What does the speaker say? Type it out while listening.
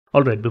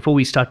Alright, before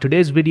we start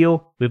today's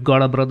video, we've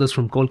got our brothers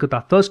from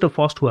Kolkata, Thirst of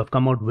Faust, who have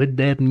come out with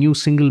their new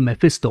single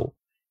Mephisto.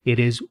 It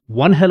is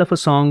one hell of a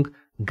song,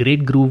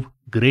 great groove,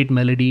 great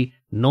melody,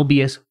 no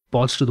BS,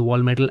 balls to the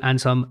wall metal, and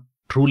some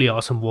truly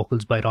awesome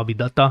vocals by Robby.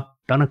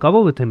 Done a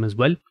cover with him as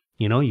well.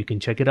 You can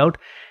check it out.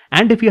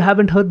 And if you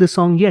haven't heard this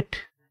song yet,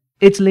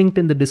 it's linked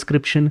in the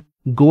description.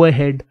 Go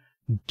ahead,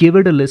 give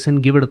it a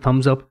listen, give it a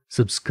thumbs up,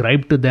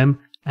 subscribe to them,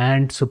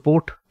 and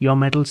support your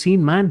metal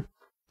scene, man.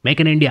 Make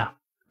in India.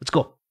 Let's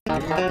go.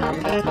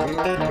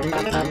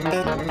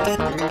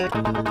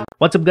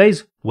 What's up,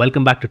 guys?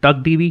 Welcome back to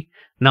TUGGtv.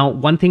 Now,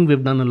 one thing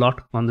we've done a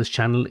lot on this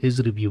channel is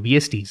review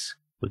VSTs.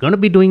 We're going to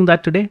be doing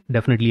that today.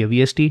 Definitely a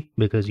VST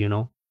because,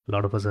 a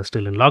lot of us are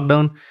still in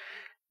lockdown.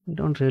 We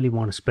don't really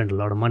want to spend a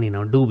lot of money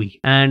now, do we?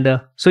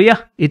 And so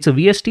yeah, it's a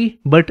VST,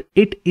 but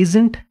it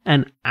isn't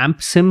an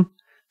amp sim.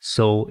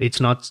 So it's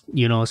not,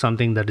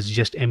 something that is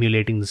just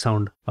emulating the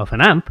sound of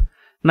an amp.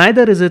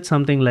 Neither is it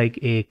something like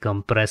a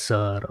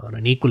compressor or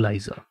an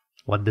equalizer.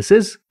 What this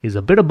is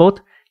a bit of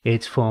both.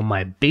 It's for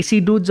my bassy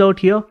dudes out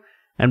here.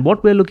 And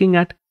what we're looking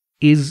at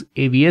is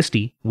a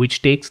VST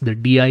which takes the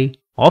DI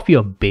of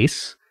your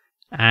bass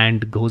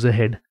and goes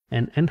ahead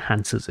and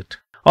enhances it.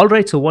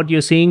 Alright, so what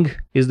you're seeing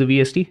is the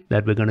VST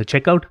that we're going to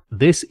check out.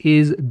 This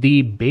is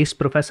the Bass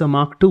Professor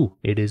Mark II.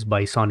 It is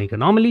by Sonic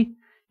Anomaly.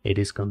 It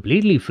is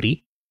completely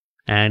free.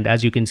 And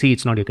as you can see,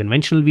 it's not your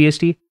conventional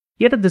VST,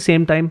 yet at the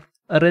same time,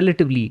 a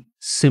relatively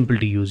simple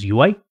to use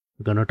UI.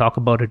 We're going to talk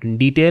about it in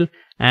detail.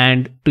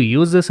 And to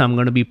use this, I'm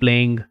going to be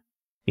playing,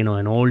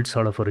 an old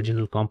sort of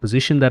original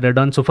composition that I've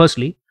done. So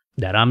firstly,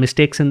 there are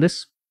mistakes in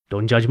this.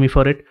 Don't judge me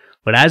for it.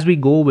 But as we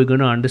go, we're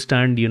going to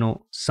understand,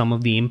 some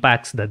of the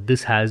impacts that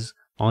this has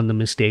on the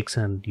mistakes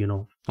and,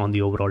 on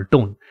the overall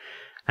tone.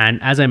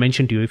 And as I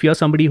mentioned to you, if you're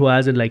somebody who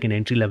has like an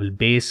entry-level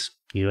bass,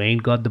 you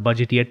ain't got the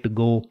budget yet to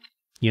go,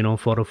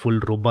 for a full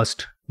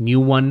robust new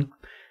one,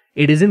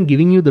 it isn't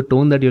giving you the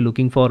tone that you're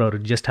looking for, or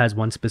it just has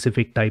one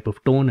specific type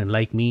of tone. And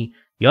like me,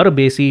 you're a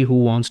bassy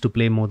who wants to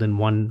play more than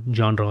one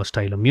genre or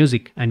style of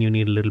music and you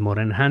need a little more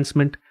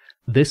enhancement.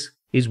 This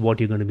is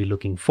what you're going to be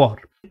looking for.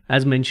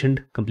 As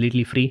mentioned,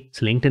 completely free.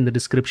 It's linked in the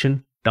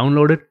description.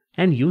 Download it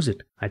and use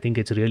it. I think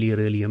it's really,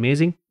 really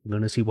amazing. We're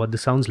going to see what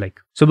this sounds like.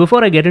 So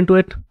before I get into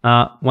it,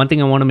 one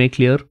thing I want to make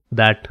clear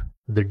that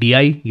the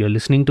DI you're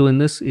listening to in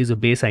this is a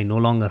bass I no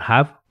longer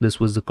have. This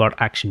was the Chord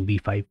Action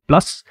B5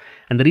 Plus.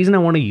 And the reason I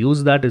want to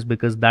use that is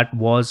because that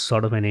was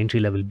sort of an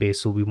entry-level bass.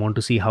 So we want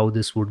to see how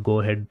this would go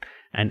ahead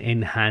and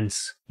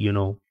enhance,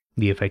 the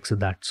effects of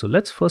that. So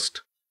let's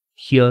first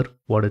hear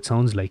what it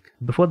sounds like.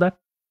 Before that,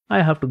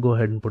 I have to go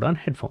ahead and put on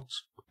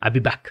headphones. I'll be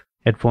back.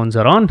 Headphones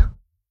are on.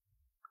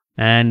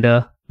 And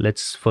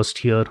let's first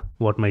hear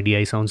what my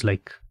DI sounds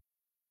like.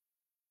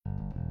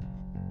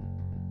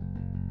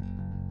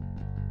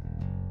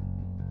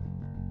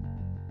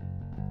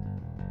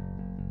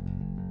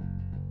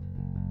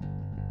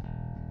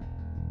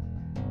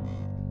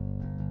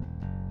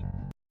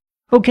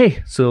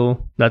 Okay,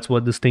 so that's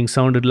what this thing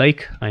sounded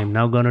like. I am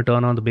now going to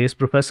turn on the Bass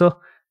Professor.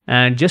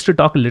 And just to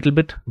talk a little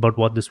bit about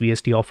what this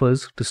VST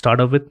offers, to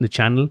start off with, the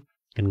channel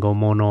can go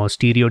mono or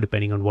stereo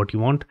depending on what you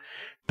want.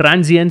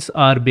 Transients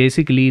are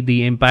basically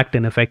the impact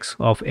and effects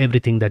of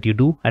everything that you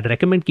do. I'd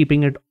recommend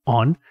keeping it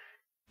on.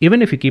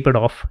 Even if you keep it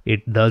off,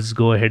 it does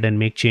go ahead and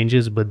make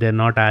changes, but they're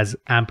not as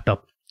amped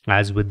up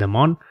as with them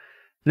on. And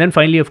then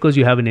finally, of course,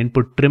 you have an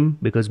input trim,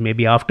 because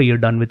maybe after you're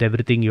done with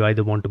everything, you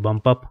either want to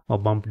bump up or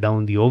bump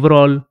down the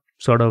overall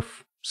sort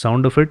of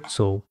sound of it.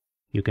 So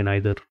you can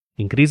either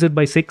increase it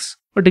by 6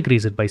 or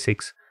decrease it by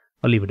 6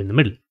 or leave it in the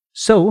middle.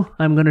 So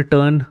I'm going to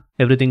turn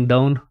everything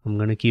down. I'm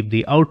going to keep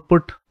the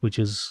output, which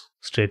is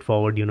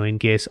straightforward, in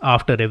case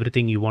after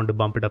everything you want to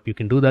bump it up, you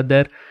can do that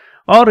there.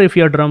 Or if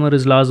your drummer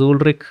is Lars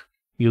Ulrich,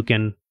 you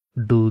can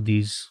do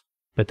these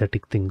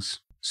pathetic things.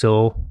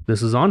 So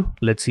this is on.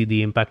 Let's see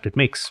the impact it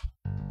makes.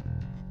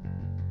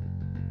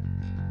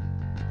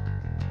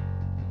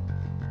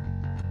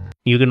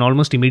 You can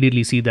almost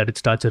immediately see that it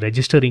starts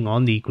registering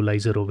on the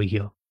equalizer over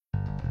here.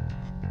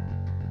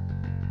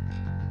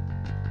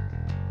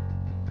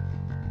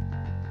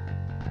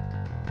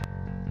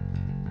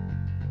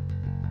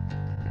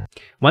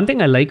 One thing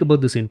I like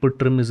about this input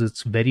trim is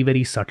it's very,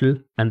 very subtle,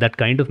 and that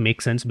kind of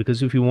makes sense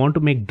because if you want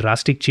to make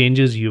drastic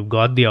changes, you've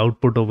got the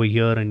output over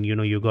here and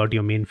you got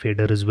your main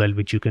fader as well,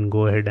 which you can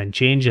go ahead and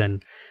change,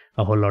 and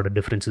a whole lot of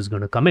difference is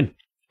going to come in.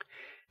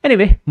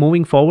 Anyway,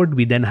 moving forward,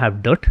 we then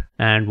have Dirt,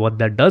 and what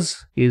that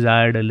does is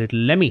add a little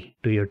Lemmy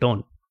to your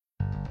tone.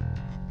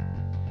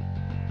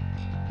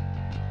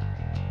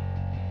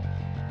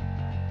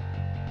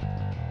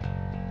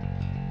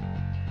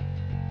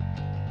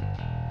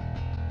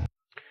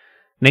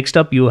 Next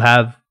up, you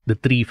have the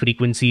 3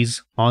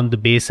 frequencies on the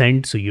bass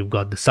end. So you've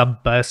got the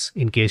sub bass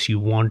in case you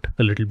want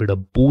a little bit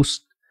of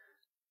boost.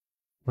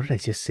 What did I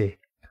just say?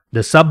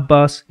 The sub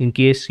bass in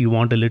case you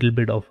want a little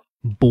bit of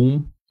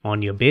boom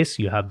on your bass.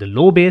 You have the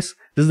low bass.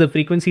 This is the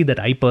frequency that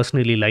I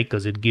personally like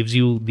because it gives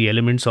you the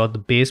elements of the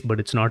bass, but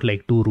it's not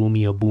like too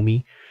roomy or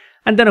boomy.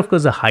 And then of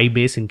course the high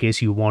bass in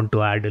case you want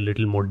to add a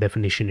little more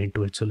definition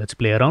into it. So let's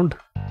play around.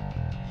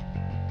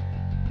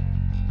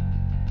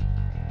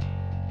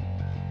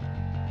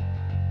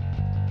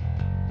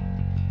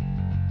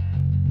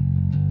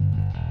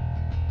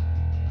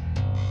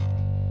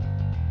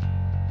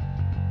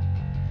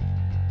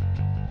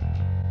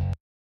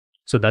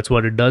 So that's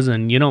what it does.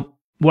 And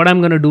what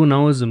I'm going to do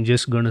now is I'm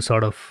just going to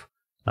sort of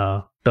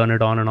turn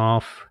it on and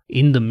off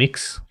in the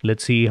mix.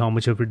 Let's see how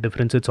much of a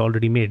difference it's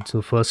already made.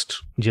 So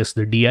first just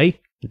the DI,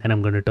 then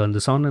I'm going to turn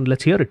this on and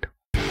let's hear it.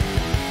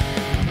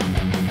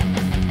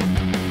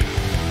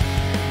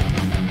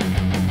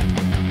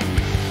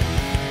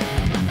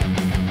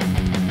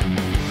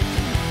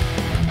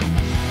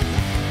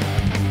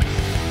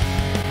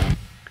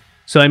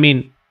 So I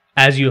mean,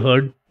 as you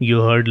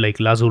heard like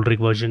Lars Ulrich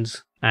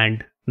versions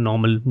and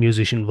normal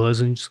musician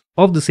versions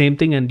of the same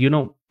thing. And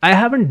I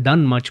haven't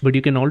done much, but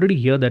you can already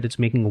hear that it's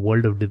making a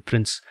world of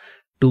difference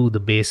to the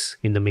bass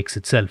in the mix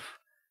itself.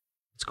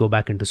 Let's go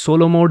back into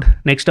solo mode.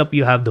 Next up,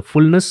 you have the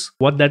fullness.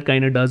 What that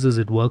kind of does is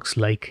it works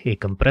like a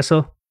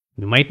compressor.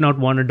 You might not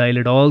want to dial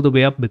it all the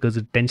way up because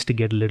it tends to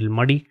get a little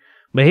muddy.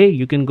 But hey,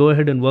 you can go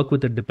ahead and work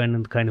with it depending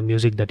on the kind of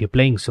music that you're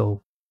playing.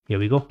 So here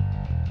we go.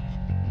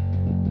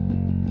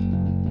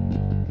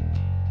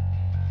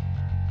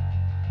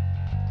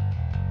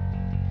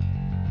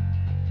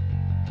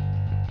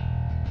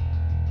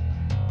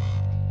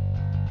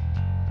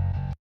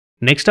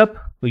 Next up,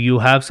 you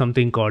have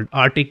something called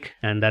Artic,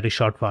 and that is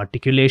short for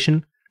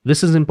articulation.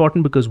 This is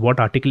important because what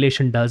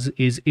articulation does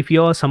is if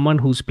you're someone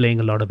who's playing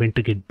a lot of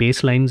intricate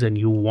bass lines and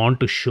you want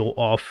to show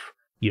off,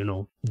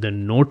 the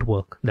note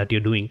work that you're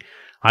doing,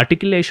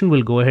 articulation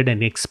will go ahead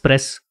and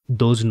express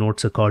those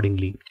notes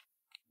accordingly.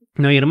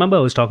 Now, you remember I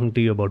was talking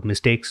to you about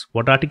mistakes.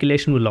 What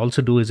articulation will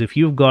also do is if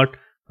you've got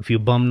a few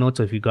bum notes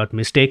or if you've got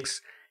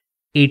mistakes,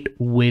 it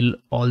will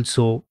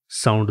also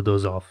sound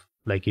those off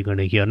like you're going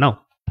to hear now.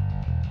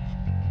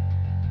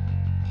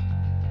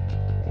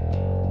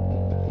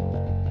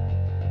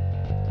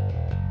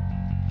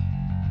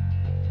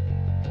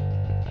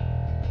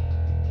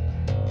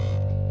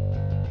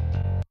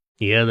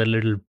 Yeah, the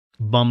little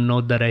bum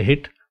note that I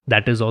hit,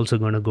 that is also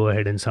going to go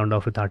ahead and sound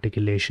off with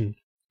articulation.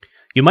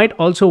 You might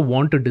also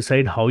want to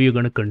decide how you're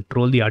going to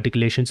control the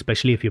articulation,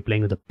 especially if you're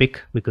playing with a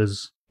pick,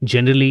 because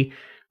generally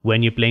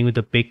when you're playing with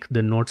a pick,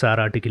 the notes are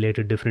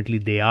articulated differently.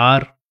 They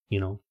are,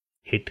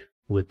 hit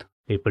with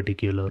a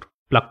particular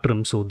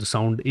plectrum. So the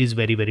sound is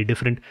very, very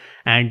different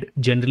and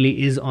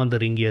generally is on the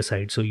ringier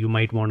side. So you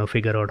might want to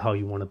figure out how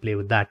you want to play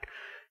with that.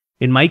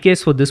 In my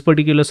case, for this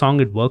particular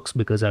song, it works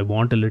because I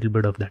want a little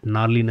bit of that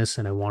gnarliness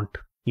and I want,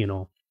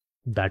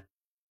 that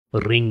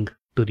ring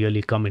to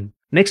really come in.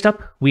 Next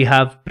up, we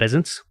have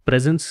presence.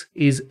 Presence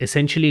is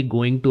essentially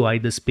going to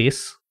either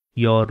space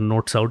your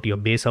notes out, your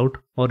bass out,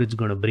 or it's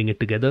going to bring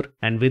it together.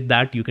 And with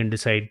that, you can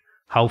decide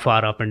how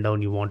far up and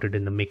down you want it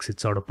in the mix.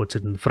 It sort of puts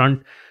it in the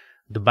front,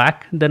 the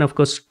back, then of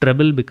course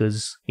treble,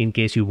 because in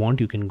case you want,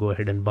 you can go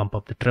ahead and bump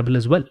up the treble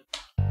as well.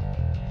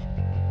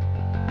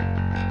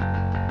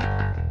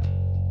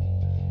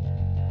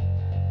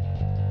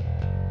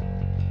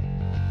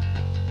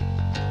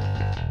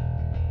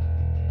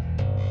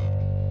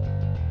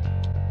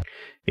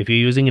 If you're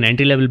using an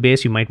entry-level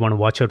bass, you might want to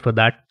watch out for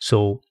that.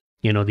 So,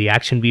 the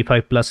Action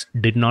V5 Plus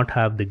did not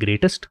have the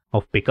greatest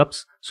of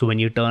pickups. So when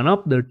you turn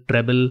up the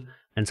treble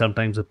and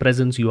sometimes the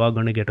presence, you are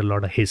going to get a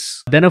lot of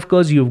hiss. Then of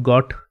course, you've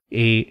got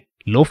a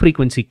low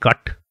frequency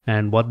cut.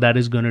 And what that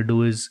is going to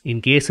do is,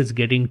 in case it's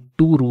getting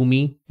too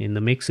roomy in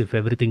the mix, if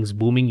everything's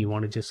booming, you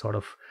want to just sort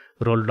of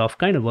roll it off.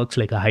 Kind of works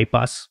like a high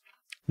pass.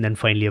 And then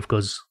finally, of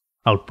course,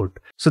 output.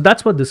 So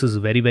that's what this is.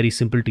 Very, very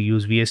simple to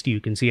use VST.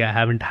 You can see I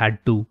haven't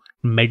had to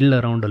meddle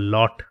around a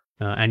lot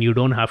and you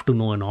don't have to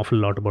know an awful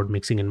lot about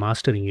mixing and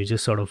mastering. You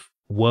just sort of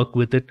work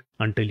with it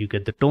until you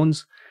get the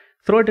tones,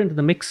 throw it into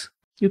the mix.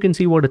 You can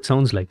see what it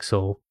sounds like.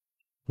 So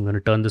I'm going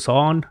to turn this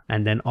on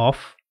and then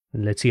off,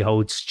 and let's see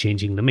how it's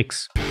changing the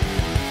mix.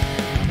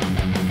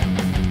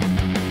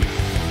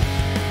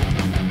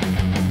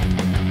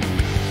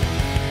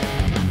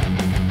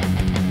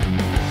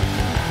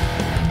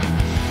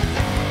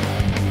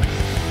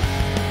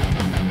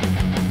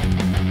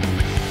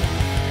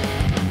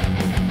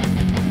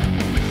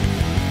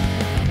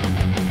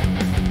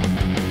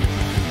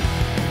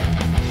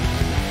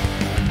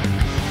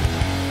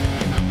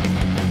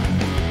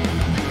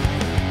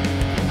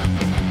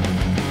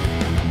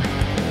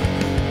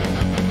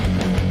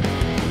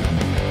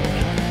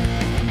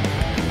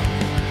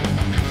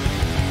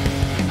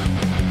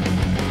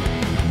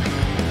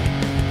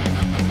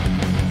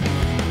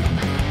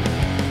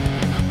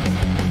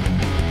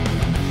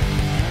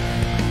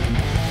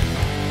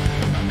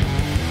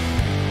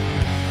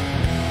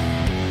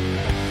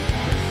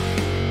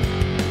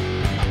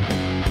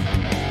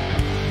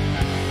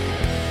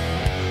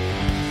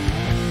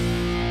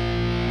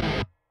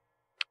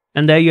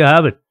 And there you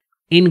have it.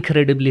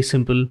 Incredibly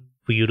simple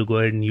for you to go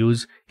ahead and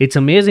use. It's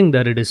amazing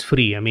that it is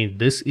free. I mean,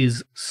 this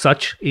is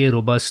such a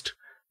robust,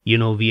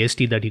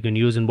 VST that you can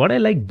use. And what I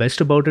like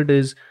best about it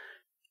is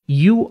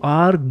you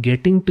are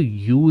getting to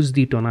use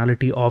the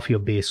tonality of your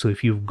bass. So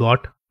if you've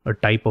got a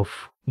type of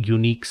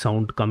unique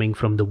sound coming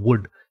from the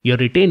wood, you're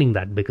retaining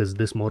that because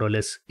this more or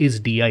less is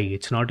DI.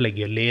 It's not like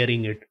you're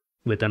layering it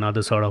with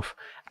another sort of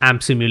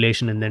amp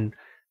simulation and then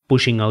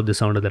pushing out the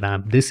sound of that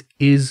amp. This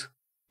is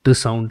the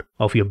sound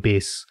of your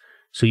bass.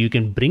 So you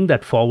can bring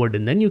that forward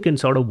and then you can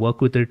sort of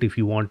work with it if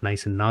you want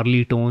nice and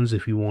gnarly tones,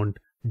 if you want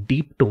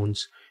deep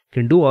tones.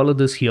 You can do all of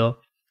this here.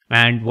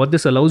 And what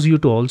this allows you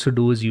to also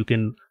do is you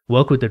can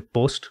work with it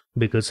post,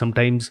 because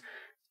sometimes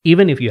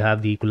even if you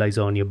have the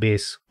equalizer on your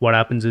bass, what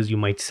happens is you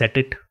might set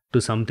it to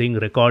something,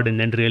 record, and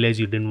then realize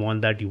you didn't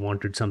want that. You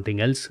wanted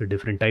something else, a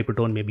different type of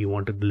tone. Maybe you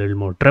wanted a little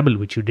more treble,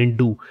 which you didn't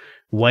do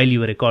while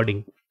you were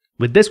recording.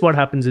 With this, what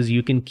happens is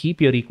you can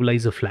keep your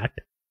equalizer flat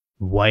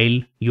while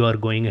you are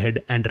going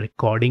ahead and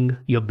recording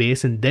your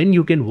bass, and then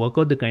you can work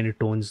out the kind of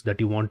tones that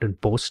you want in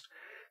post.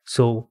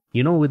 So,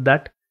 with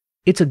that,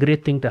 it's a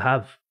great thing to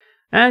have.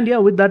 And yeah,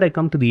 with that, I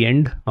come to the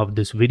end of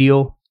this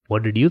video.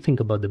 What did you think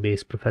about the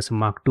bass Professor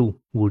Mark II?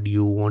 Would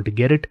you want to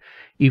get it?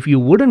 If you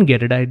wouldn't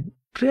get it, I'd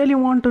really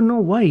want to know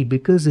why,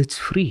 because it's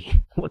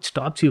free. What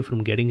stops you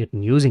from getting it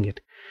and using it?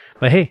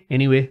 But hey,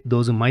 anyway,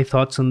 those are my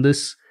thoughts on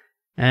this.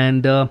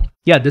 And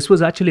yeah, this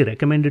was actually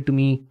recommended to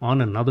me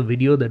on another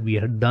video that we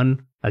had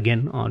done,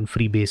 again, on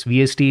free bass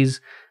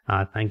VSTs.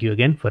 Thank you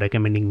again for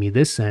recommending me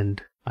this,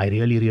 and I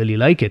really, really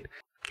like it.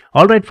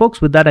 Alright folks,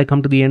 with that I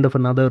come to the end of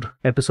another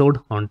episode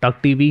on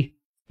TUGGtv.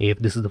 If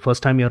this is the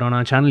first time you're on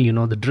our channel, you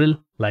know the drill.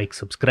 Like,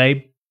 subscribe.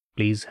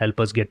 Please help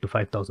us get to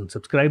 5,000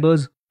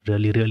 subscribers.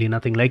 Really, really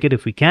nothing like it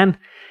if we can.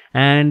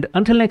 And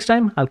until next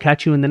time, I'll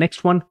catch you in the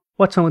next one.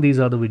 Watch some of these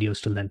other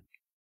videos till then.